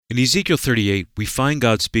In Ezekiel 38, we find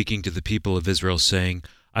God speaking to the people of Israel saying,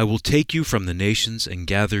 "I will take you from the nations and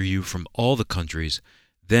gather you from all the countries.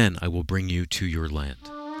 Then I will bring you to your land."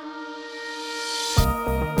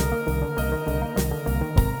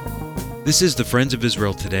 This is the Friends of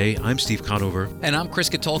Israel Today. I'm Steve Conover. And I'm Chris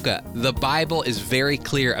Katolka. The Bible is very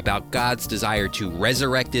clear about God's desire to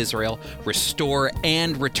resurrect Israel, restore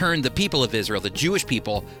and return the people of Israel, the Jewish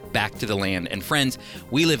people, back to the land. And friends,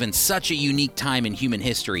 we live in such a unique time in human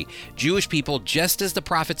history. Jewish people, just as the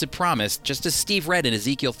prophets had promised, just as Steve read in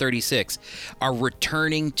Ezekiel 36, are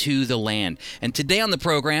returning to the land. And today on the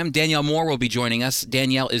program, Danielle Mor will be joining us.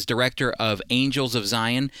 Danielle is director of Angels of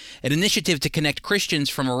Zion, an initiative to connect Christians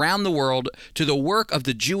from around the world to the work of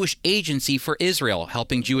the Jewish Agency for Israel,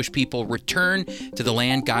 helping Jewish people return to the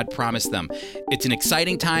land God promised them. It's an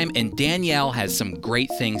exciting time, and Danielle has some great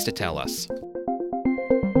things to tell us.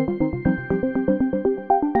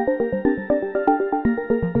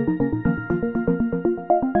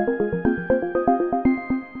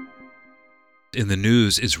 In the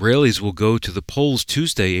news, Israelis will go to the polls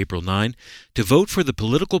Tuesday, April 9, to vote for the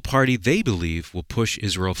political party they believe will push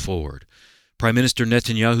Israel forward. Prime Minister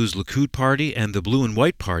Netanyahu's Likud party and the Blue and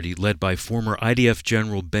White Party, led by former IDF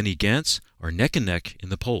General Benny Gantz, are neck and neck in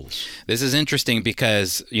the polls. This is interesting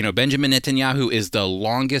because, Benjamin Netanyahu is the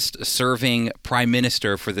longest serving prime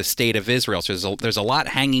minister for the state of Israel. So there's a lot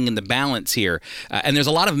hanging in the balance here. And there's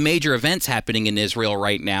a lot of major events happening in Israel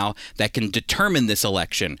right now that can determine this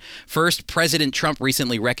election. First, President Trump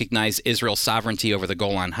recently recognized Israel's sovereignty over the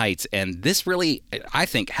Golan Heights. And this really, I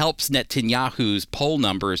think, helps Netanyahu's poll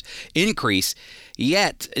numbers increase.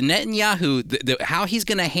 Yet, Netanyahu, how he's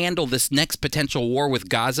going to handle this next potential war with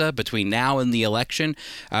Gaza between now and the election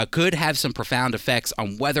could have some profound effects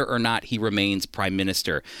on whether or not he remains prime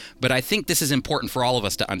minister. But I think this is important for all of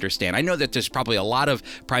us to understand. I know that there's probably a lot of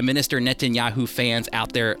Prime Minister Netanyahu fans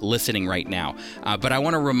out there listening right now. But I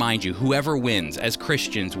want to remind you, whoever wins, as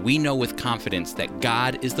Christians, we know with confidence that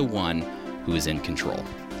God is the one who is in control.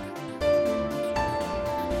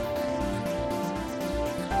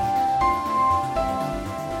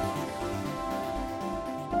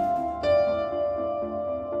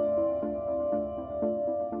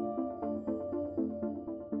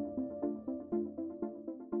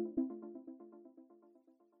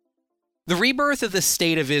 The rebirth of the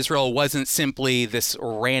state of Israel wasn't simply this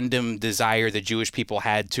random desire the Jewish people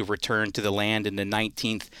had to return to the land in the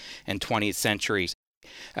 19th and 20th centuries.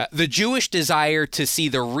 The Jewish desire to see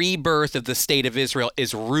the rebirth of the state of Israel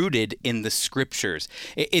is rooted in the scriptures.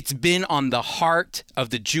 It's been on the heart of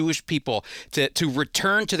the Jewish people to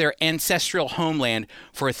return to their ancestral homeland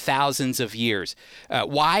for thousands of years.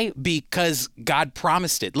 Why? Because God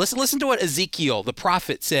promised it. Listen to what Ezekiel, the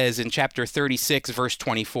prophet, says in chapter 36, verse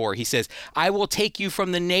 24. He says, "I will take you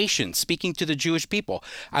from the nations," speaking to the Jewish people.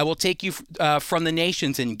 "I will take you from the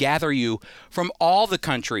nations and gather you from all the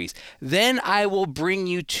countries. Then I will bring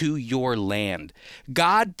you to your land."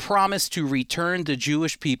 God promised to return the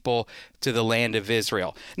Jewish people to the land of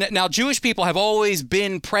Israel. Now, Jewish people have always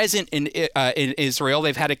been present in Israel.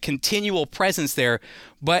 They've had a continual presence there.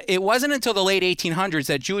 But it wasn't until the late 1800s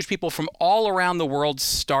that Jewish people from all around the world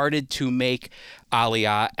started to make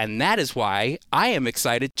Aliyah. And that is why I am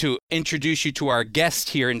excited to introduce you to our guest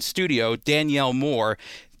here in studio, Danielle Mor.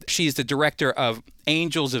 She's the director of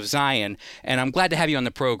Angels of Zion. And I'm glad to have you on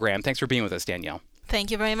the program. Thanks for being with us, Danielle. Thank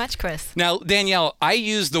you very much, Chris. Now, Danielle, I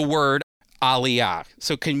use the word Aliyah.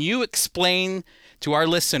 So can you explain to our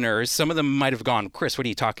listeners, some of them might have gone, "Chris, what are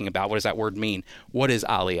you talking about? What does that word mean?" What is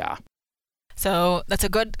Aliyah? So that's a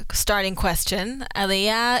good starting question.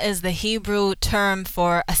 Aliyah is the Hebrew term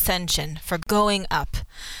for ascension, for going up.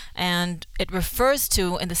 And it refers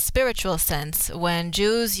to, in the spiritual sense, when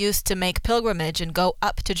Jews used to make pilgrimage and go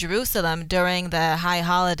up to Jerusalem during the high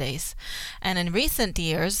holidays. And in recent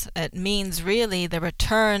years, it means really the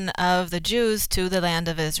return of the Jews to the land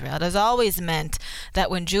of Israel. It has always meant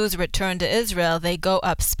that when Jews return to Israel, they go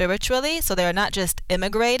up spiritually. So they are not just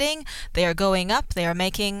immigrating, they are going up, they are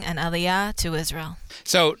making an Aliyah to Israel.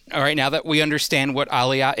 So, all right, now that we understand what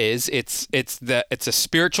Aliyah is, it's a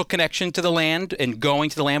spiritual connection to the land and going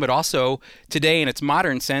to the land, but also today in its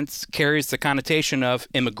modern sense carries the connotation of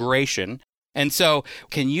immigration. And so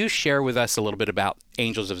can you share with us a little bit about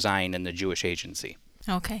Angels of Zion and the Jewish Agency?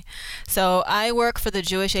 Okay. So I work for the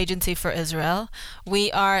Jewish Agency for Israel.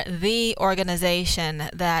 We are the organization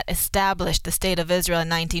that established the State of Israel in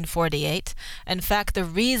 1948. In fact, the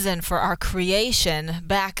reason for our creation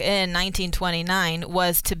back in 1929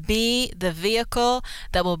 was to be the vehicle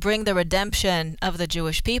that will bring the redemption of the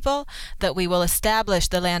Jewish people, that we will establish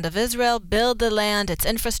the land of Israel, build the land, its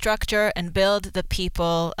infrastructure, and build the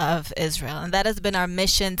people of Israel. And that has been our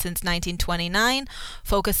mission since 1929,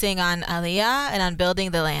 focusing on Aliyah and on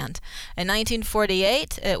building the land. In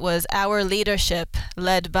 1948, it was our leadership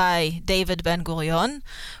led by David Ben-Gurion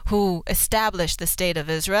who established the State of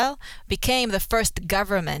Israel, became the first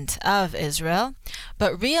government of Israel,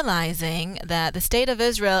 but realizing that the State of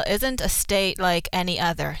Israel isn't a state like any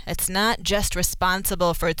other. It's not just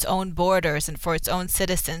responsible for its own borders and for its own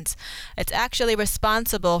citizens. It's actually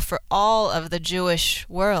responsible for all of the Jewish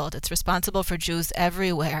world. It's responsible for Jews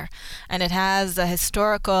everywhere, and it has a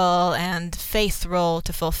historical and faith role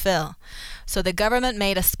to fulfill. So the government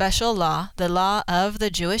made a special law, the law of the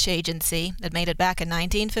Jewish Agency. It made it back in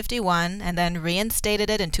 1951 and then reinstated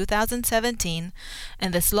it in 2017.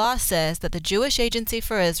 And this law says that the Jewish Agency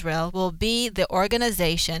for Israel will be the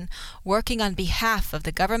organization working on behalf of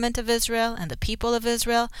the government of Israel and the people of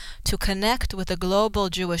Israel to connect with the global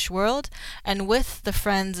Jewish world and with the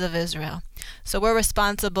Friends of Israel. So we're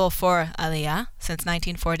responsible for Aliyah. Since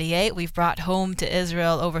 1948, we've brought home to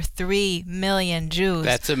Israel over 3 million Jews.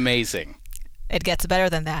 That's amazing. It gets better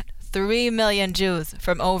than that. 3 million Jews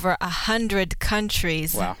from over 100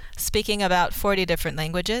 countries, wow, speaking about 40 different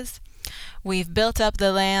languages. We've built up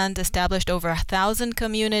the land, established over 1,000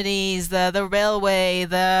 communities, the railway,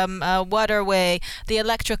 the waterway, the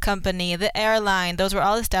electric company, the airline. Those were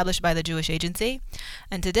all established by the Jewish Agency.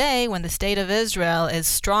 And today, when the State of Israel is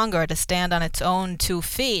stronger to stand on its own 2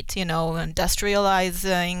 feet,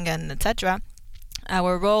 industrializing and etc.,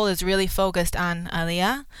 our role is really focused on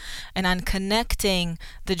Aliyah and on connecting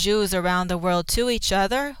the Jews around the world to each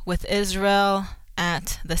other with Israel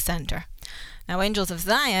at the center. Now, Angels of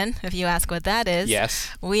Zion, if you ask what that is, yes,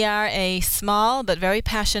 we are a small but very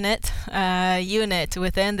passionate unit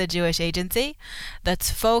within the Jewish Agency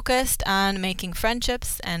that's focused on making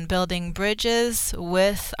friendships and building bridges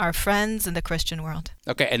with our friends in the Christian world.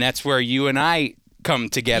 Okay, and that's where you and I come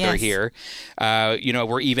together Yes. here.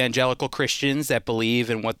 We're evangelical Christians that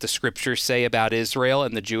believe in what the scriptures say about Israel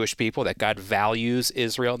and the Jewish people, that God values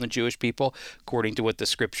Israel and the Jewish people according to what the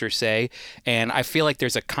scriptures say. And I feel like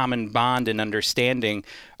there's a common bond and understanding.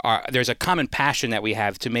 There's a common passion that we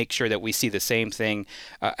have to make sure that we see the same thing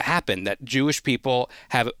happen, that Jewish people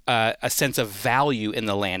have a sense of value in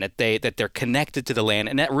the land, that they're connected to the land.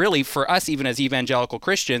 And that really, for us, even as evangelical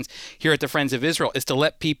Christians here at the Friends of Israel, is to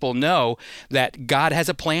let people know that God has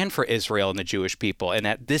a plan for Israel and the Jewish people, and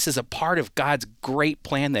that this is a part of God's great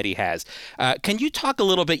plan that he has. Can you talk a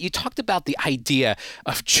little bit? You talked about the idea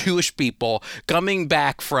of Jewish people coming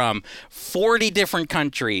back from 40 different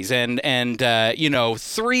countries and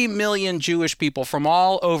 3 million Jewish people from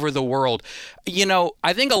all over the world.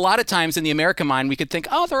 I think a lot of times in the American mind, we could think,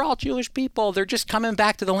 oh, they're all Jewish people. They're just coming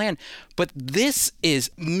back to the land. But this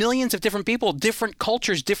is millions of different people, different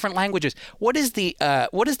cultures, different languages. What is the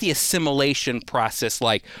assimilation process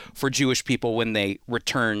like for Jewish people when they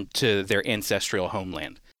return to their ancestral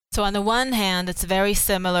homeland? So on the one hand, it's very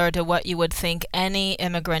similar to what you would think any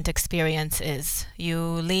immigrant experience is. You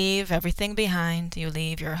leave everything behind. You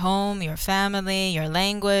leave your home, your family, your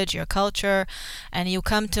language, your culture, and you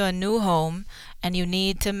come to a new home, and you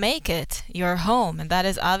need to make it your home. And that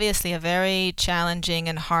is obviously a very challenging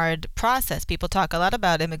and hard process. People talk a lot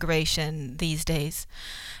about immigration these days.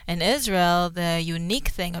 In Israel, the unique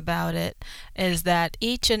thing about it is that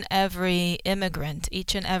each and every immigrant,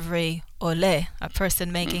 each and every ole, a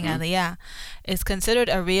person making Aliyah, is considered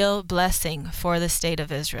a real blessing for the State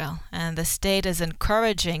of Israel. And the state is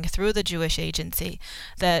encouraging through the Jewish Agency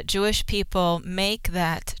that Jewish people make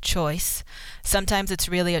that choice. Sometimes it's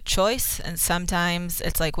really a choice, and sometimes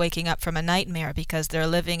it's like waking up from a nightmare because they're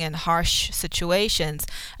living in harsh situations,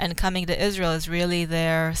 and coming to Israel is really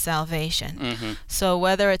their salvation. So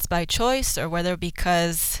whether it's by choice or whether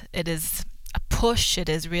because it is a push, it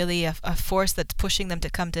is really a force that's pushing them to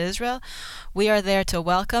come to Israel, we are there to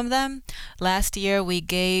welcome them. Last year we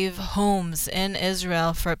gave homes in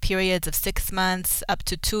Israel for periods of 6 months up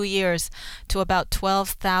to 2 years to about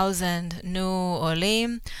 12,000 new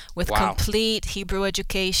olim with complete Hebrew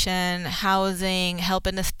education, housing, help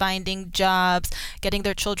in finding jobs, getting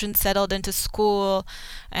their children settled into school.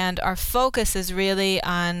 And our focus is really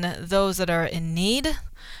on those that are in need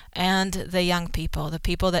and the young people, the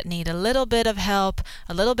people that need a little bit of help,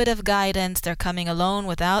 a little bit of guidance. They're coming alone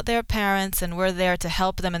without their parents, and we're there to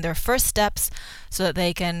help them in their first steps so that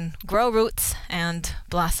they can grow roots and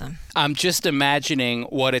blossom. I'm just imagining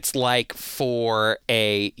what it's like for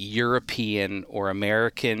a European or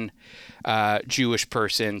American Jewish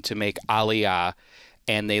person to make Aliyah,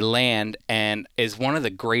 and they land, and is one of the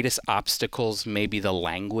greatest obstacles maybe the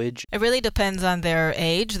language? It really depends on their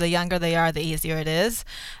age. The younger they are, the easier it is.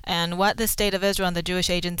 And what the State of Israel and the Jewish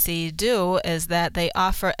Agency do is that they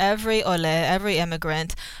offer every ole, every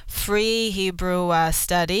immigrant, free Hebrew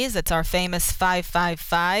studies. It's our famous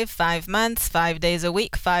 5-5-5, 5 months, 5 days a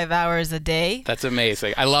week, 5 hours a day. That's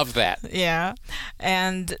amazing. I love that. Yeah.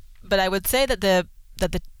 But I would say that the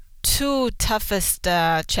two toughest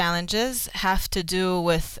challenges have to do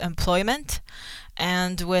with employment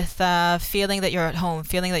and with feeling that you're at home,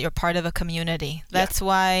 feeling that you're part of a community. That's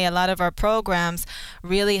why a lot of our programs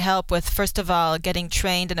really help with, first of all, getting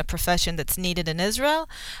trained in a profession that's needed in Israel.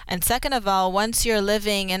 And second of all, once you're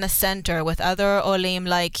living in a center with other olim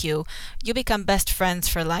like you become best friends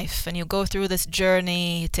for life, and you go through this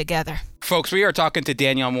journey together. Folks, we are talking to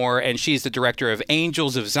Danielle Mor, and she's the director of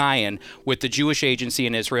Angels of Zion with the Jewish Agency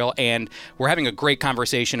in Israel, and we're having a great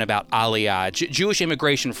conversation about Aliyah, Jewish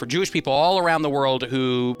immigration for Jewish people all around the world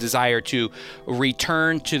who desire to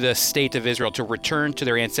return to the state of Israel, to return to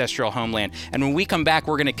their ancestral homeland. And when we come back,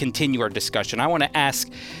 we're going to continue our discussion. I want to ask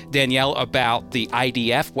Danielle about the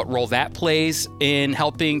IDF, what role that plays in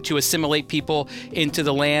helping to assimilate people into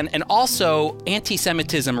the land, and also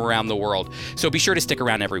anti-Semitism around the world. So be sure to stick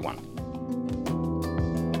around, everyone.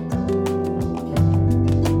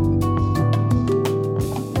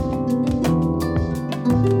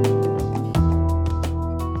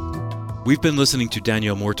 We've been listening to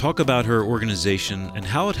Danielle Mor talk about her organization and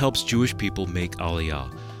how it helps Jewish people make Aliyah.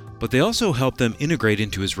 But they also help them integrate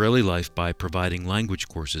into Israeli life by providing language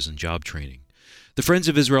courses and job training. The Friends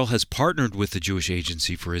of Israel has partnered with the Jewish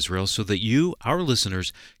Agency for Israel so that you, our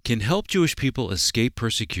listeners, can help Jewish people escape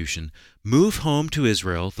persecution, move home to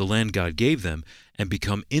Israel, the land God gave them, and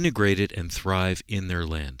become integrated and thrive in their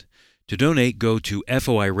land. To donate, go to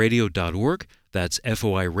foiradio.org. That's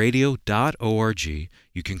foiradio.org.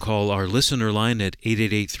 You can call our listener line at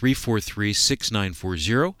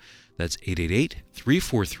 888-343-6940. That's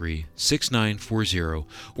 888-343-6940.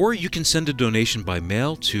 Or you can send a donation by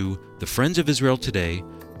mail to the Friends of Israel Today,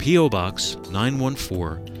 P.O. Box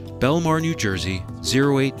 914, Belmar, New Jersey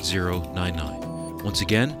 08099. Once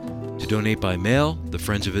again, to donate by mail, the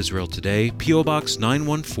Friends of Israel Today, P.O. Box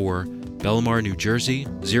 914, Belmar, New Jersey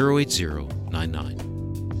 08099.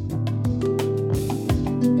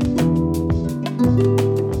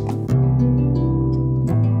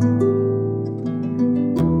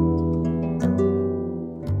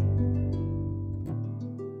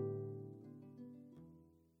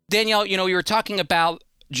 Danielle, you were talking about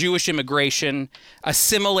Jewish immigration,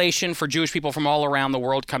 assimilation for Jewish people from all around the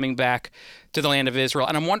world coming back to the land of Israel.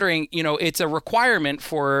 And I'm wondering, it's a requirement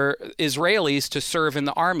for Israelis to serve in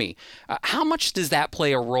the army. How much does that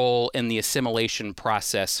play a role in the assimilation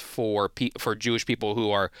process for Jewish people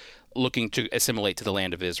who are looking to assimilate to the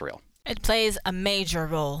land of Israel? It plays a major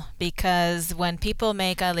role because when people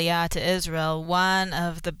make Aliyah to Israel, one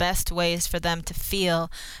of the best ways for them to feel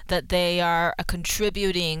that they are a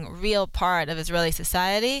contributing real part of Israeli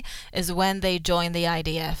society is when they join the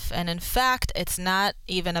IDF. And in fact, it's not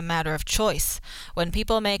even a matter of choice. When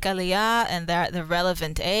people make Aliyah and they're at the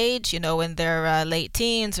relevant age, in their late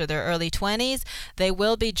teens or their early 20s, they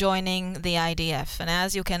will be joining the IDF. And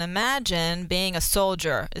as you can imagine, being a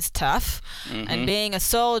soldier is tough. Mm-hmm. And being a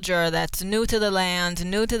soldier that's new to the land,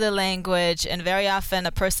 new to the language, and very often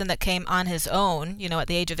a person that came on his own, at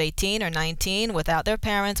the age of 18 or 19, without their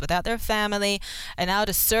parents, without their family, and now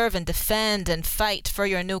to serve and defend and fight for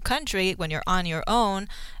your new country when you're on your own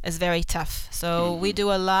is very tough. So we do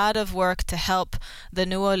a lot of work to help the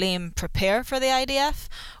new Olim prepare for the IDF.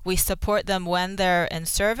 We support them when they're in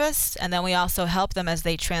service, and then we also help them as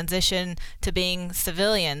they transition to being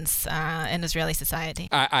civilians in Israeli society.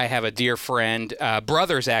 I have a dear friend,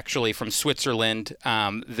 brothers actually, from Switzerland.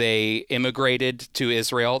 They immigrated to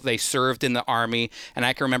Israel. They served in the army, and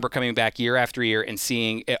I can remember coming back year after year and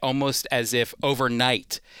seeing it almost as if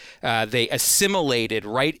overnight they assimilated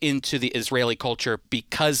right into the Israeli culture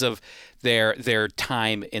because of their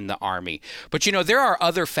time in the army. But there are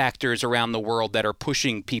other factors around the world that are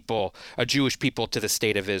pushing Jewish people to the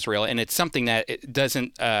state of Israel, and it's something that it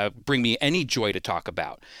doesn't bring me any joy to talk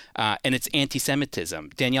about, and it's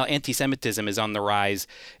anti-Semitism. Danielle, anti-Semitism is on the rise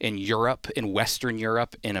in Europe, in Western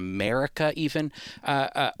Europe, in America even.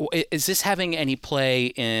 Is this having any play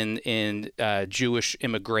in Jewish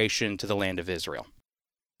immigration to the land of Israel?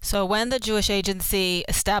 So when the Jewish Agency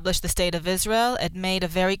established the State of Israel, it made a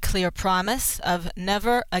very clear promise of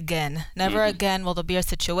never again. Never again will there be a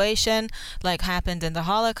situation like happened in the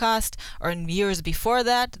Holocaust or in years before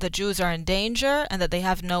that. The Jews are in danger and that they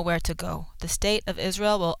have nowhere to go. The State of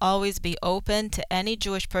Israel will always be open to any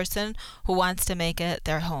Jewish person who wants to make it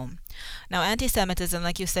their home. Now, anti-Semitism,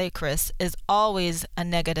 like you say, Chris, is always a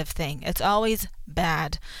negative thing. It's always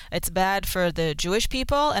bad. It's bad for the Jewish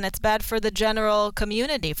people, and it's bad for the general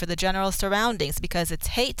community, for the general surroundings, because it's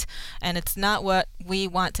hate, and it's not what we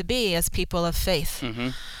want to be as people of faith.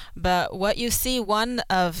 But what you see, one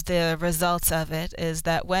of the results of it is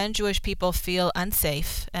that when Jewish people feel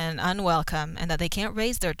unsafe and unwelcome and that they can't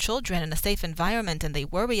raise their children in a safe environment and they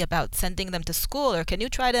worry about sending them to school, or can you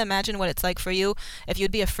try to imagine what it's like for you if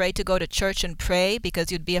you'd be afraid to go to church and pray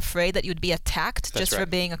because you'd be afraid that you'd be attacked just for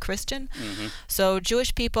being a Christian? So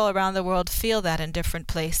Jewish people around the world feel that in different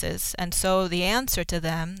places. And so the answer to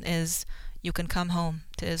them is you can come home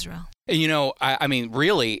to Israel. I mean,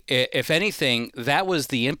 really, if anything, that was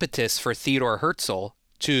the impetus for Theodor Herzl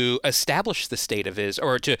to establish the state of Israel,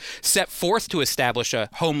 or to set forth to establish a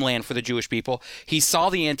homeland for the Jewish people. He saw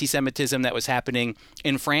the anti-Semitism that was happening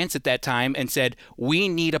in France at that time and said, we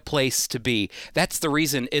need a place to be. That's the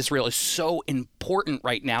reason Israel is so important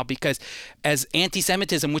right now, because as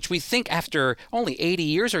anti-Semitism, which we think after only 80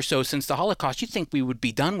 years or so since the Holocaust, you'd think we would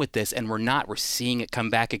be done with this, and we're not. We're seeing it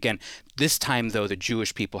come back again. This time, though, the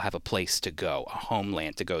Jewish people have a place to go, a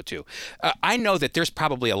homeland to go to. I know that there's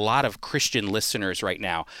probably a lot of Christian listeners right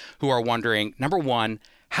now who are wondering, number one,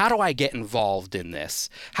 how do I get involved in this?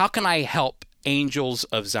 How can I help Angels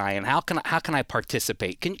of Zion? How can I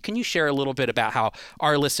participate? Can you share a little bit about how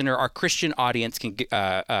our listener, our Christian audience, can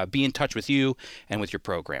be in touch with you and with your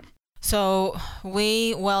program? So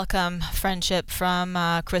we welcome friendship from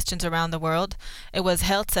Christians around the world. It was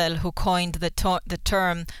Herzl who coined the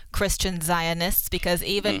term Christian Zionists, because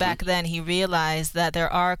even back then he realized that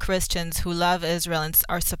there are Christians who love Israel and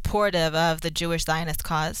are supportive of the Jewish Zionist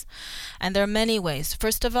cause. And there are many ways.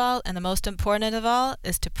 First of all, and the most important of all,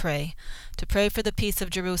 is to pray. To pray for the peace of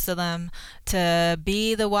Jerusalem, to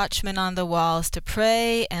be the watchman on the walls, to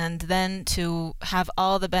pray, and then to have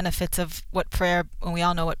all the benefits of what prayer, and we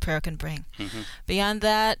all know what prayer can bring. Beyond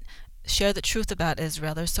that, share the truth about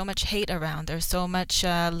Israel. There's so much hate around. There's so much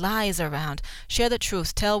lies around. Share the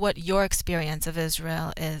truth. Tell what your experience of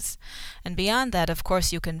Israel is. And beyond that, of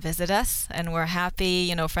course, you can visit us, and we're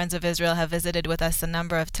happy. Friends of Israel have visited with us a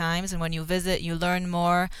number of times, and when you visit, you learn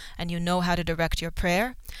more, and you know how to direct your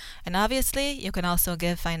prayer. And obviously, you can also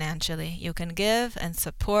give financially. You can give and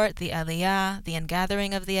support the Aliyah, the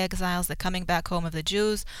ingathering of the exiles, the coming back home of the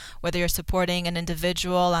Jews, whether you're supporting an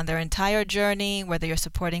individual on their entire journey, whether you're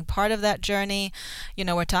supporting part of that journey.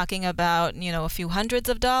 We're talking about, a few hundreds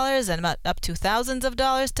of dollars and up to thousands of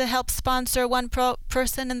dollars to help sponsor one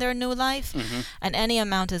person in their new life. And any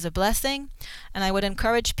amount is a blessing. And I would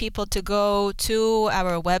encourage people to go to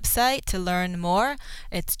our website to learn more.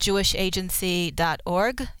 It's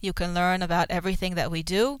jewishagency.org. You can learn about everything that we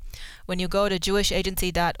do. When you go to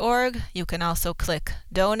jewishagency.org, you can also click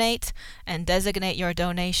donate and designate your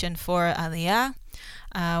donation for Aliyah.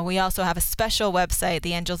 We also have a special website,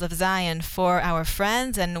 the Angels of Zion, for our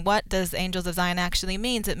friends. And what does Angels of Zion actually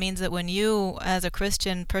mean? It means that when you, as a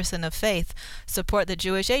Christian person of faith, support the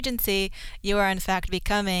Jewish Agency, you are in fact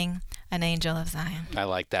becoming an Angel of Zion. I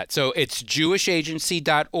like that. So it's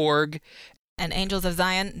jewishagency.org and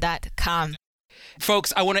angelsofzion.com.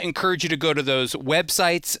 Folks, I want to encourage you to go to those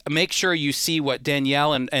websites. Make sure you see what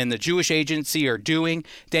Danielle and the Jewish Agency are doing.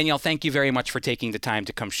 Danielle, thank you very much for taking the time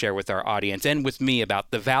to come share with our audience and with me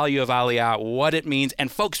about the value of Aliyah, what it means.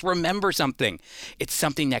 And folks, remember something. It's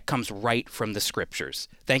something that comes right from the Scriptures.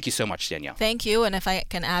 Thank you so much, Danielle. Thank you. And if I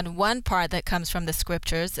can add one part that comes from the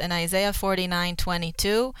Scriptures, in Isaiah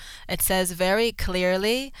 49:22, it says very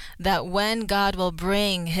clearly that when God will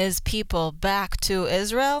bring his people back to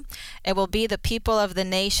Israel, it will be the people of the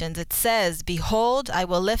nations. It says, "Behold, I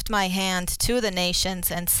will lift my hand to the nations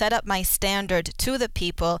and set up my standard to the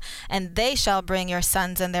people, and they shall bring your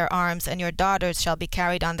sons in their arms, and your daughters shall be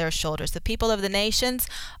carried on their shoulders." The people of the nations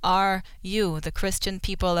are you, the Christian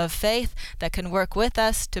people of faith that can work with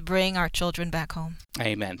us to bring our children back home.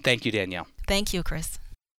 Amen. Thank you, Danielle. Thank you, Chris.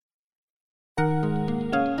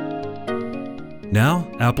 Now,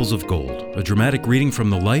 Apples of Gold, a dramatic reading from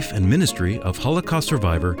the life and ministry of Holocaust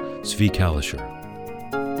survivor Zvi Kalisher.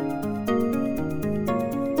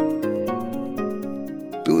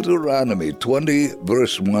 Deuteronomy 20,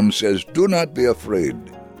 verse 1 says, "Do not be afraid,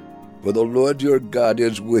 for the Lord your God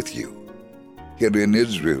is with you." Here in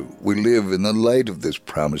Israel, we live in the light of this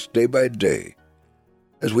promise day by day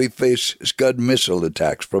as we face Scud missile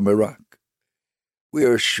attacks from Iraq. We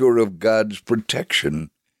are sure of God's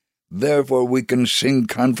protection. Therefore, we can sing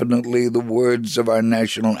confidently the words of our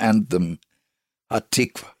national anthem,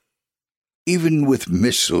 Hatikva. Even with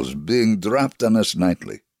missiles being dropped on us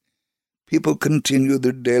nightly, people continue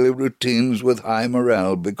their daily routines with high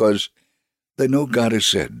morale because they know God has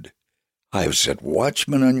said, "I have set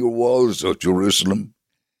watchmen on your walls, O Jerusalem.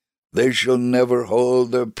 They shall never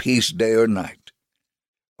hold their peace day or night."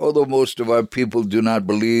 Although most of our people do not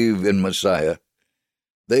believe in Messiah,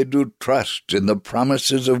 they do trust in the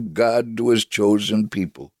promises of God to his chosen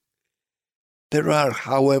people. There are,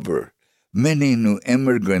 however, many new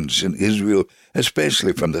immigrants in Israel,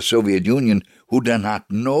 especially from the Soviet Union, who do not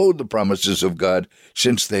know the promises of God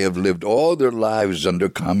since they have lived all their lives under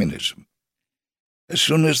communism. As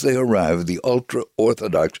soon as they arrive, the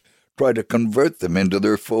ultra-Orthodox try to convert them into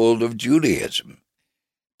their fold of Judaism.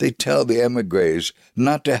 They tell the emigres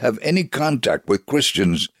not to have any contact with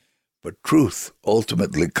Christians, but truth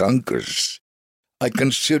ultimately conquers. I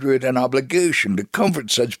consider it an obligation to comfort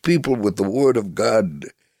such people with the Word of God,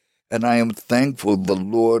 and I am thankful the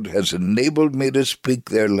Lord has enabled me to speak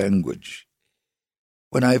their language.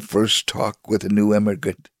 When I first talk with a new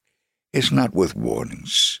immigrant, it's not with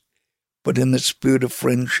warnings, but in the spirit of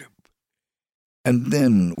friendship. And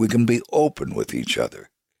then we can be open with each other,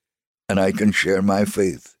 and I can share my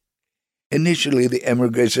faith. Initially, the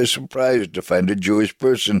emigres are surprised to find a Jewish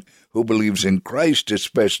person who believes in Christ,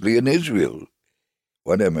 especially in Israel.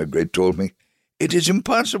 One emigrant told me, "It is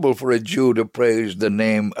impossible for a Jew to praise the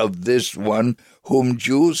name of this one whom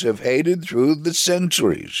Jews have hated through the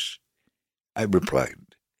centuries." I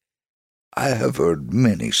replied, "I have heard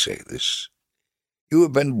many say this. You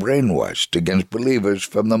have been brainwashed against believers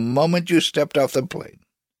from the moment you stepped off the plane.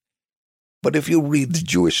 But if you read the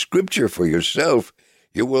Jewish scripture for yourself,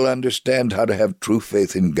 you will understand how to have true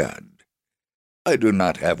faith in God. I do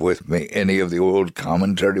not have with me any of the old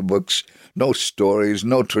commentary books, no stories,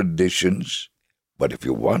 no traditions. But if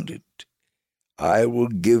you want it, I will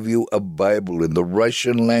give you a Bible in the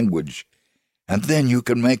Russian language, and then you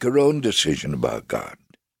can make your own decision about God."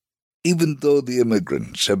 Even though the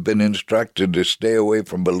immigrants have been instructed to stay away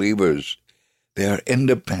from believers, they are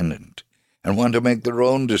independent and want to make their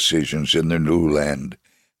own decisions in their new land.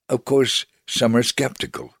 Of course, some are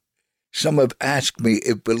skeptical. Some have asked me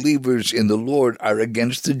if believers in the Lord are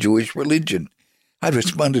against the Jewish religion. I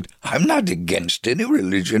responded, "I'm not against any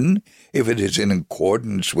religion if it is in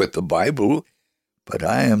accordance with the Bible. But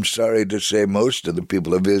I am sorry to say most of the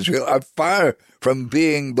people of Israel are far from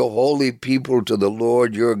being the holy people to the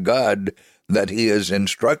Lord your God that he has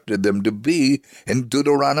instructed them to be in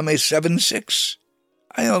Deuteronomy 7:6.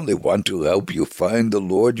 I only want to help you find the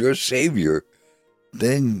Lord your Savior.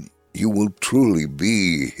 Then you will truly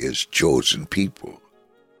be his chosen people."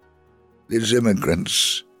 These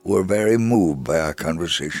immigrants were very moved by our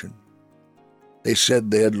conversation. They said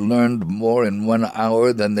they had learned more in 1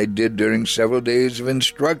 hour than they did during several days of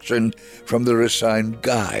instruction from their assigned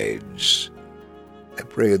guides. I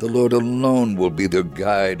pray the Lord alone will be their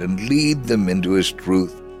guide and lead them into his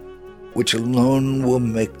truth, which alone will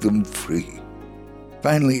make them free.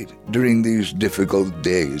 Finally, during these difficult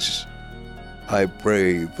days, I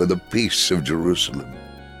pray for the peace of Jerusalem.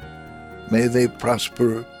 May they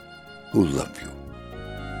prosper who love you.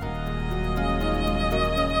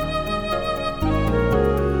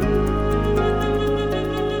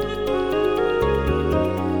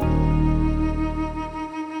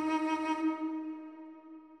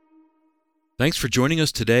 Thanks for joining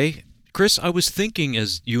us today. Chris, I was thinking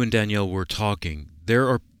as you and Danielle were talking, there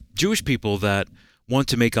are Jewish people that want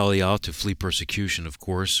to make Aliyah to flee persecution, of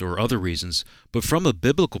course, or other reasons, but from a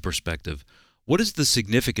biblical perspective, what is the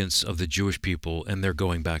significance of the Jewish people and their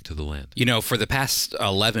going back to the land? You know, for the past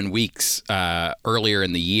 11 weeks, earlier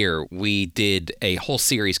in the year, we did a whole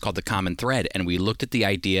series called The Common Thread, and we looked at the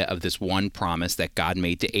idea of this one promise that God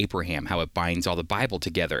made to Abraham, how it binds all the Bible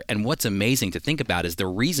together. And what's amazing to think about is the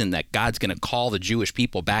reason that God's going to call the Jewish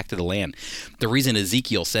people back to the land. The reason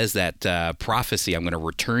Ezekiel says that prophecy, "I'm going to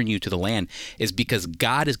return you to the land," is because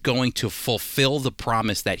God is going to fulfill the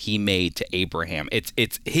promise that he made to Abraham.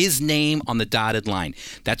 It's his name on the dotted line.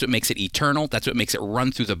 That's what makes it eternal. That's what makes it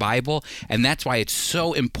run through the Bible. And that's why it's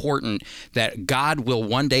so important that God will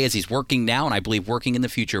one day, as he's working now, and I believe working in the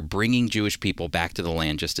future, bringing Jewish people back to the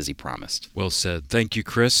land just as he promised. Well said. Thank you,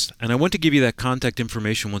 Chris. And I want to give you that contact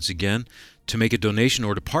information once again. To make a donation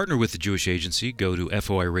or to partner with the Jewish Agency, go to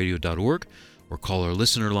foiradio.org or call our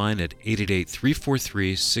listener line at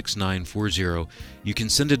 888-343-6940. You can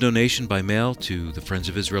send a donation by mail to the Friends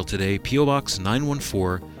of Israel Today, P.O. Box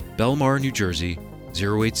 914, Belmar, New Jersey,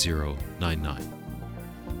 08099.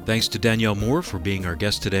 Thanks to Danielle Mor for being our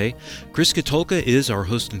guest today. Chris Katolka is our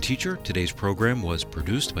host and teacher. Today's program was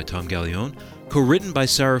produced by Tom Gallione, co-written by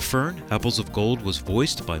Sarah Fern. Apples of Gold was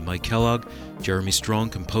voiced by Mike Kellogg. Jeremy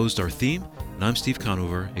Strong composed our theme, and I'm Steve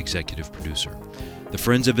Conover, executive producer. The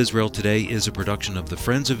Friends of Israel Today is a production of the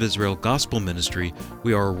Friends of Israel Gospel Ministry.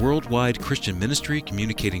 We are a worldwide Christian ministry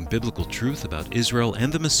communicating biblical truth about Israel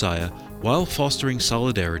and the Messiah while fostering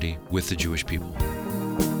solidarity with the Jewish people.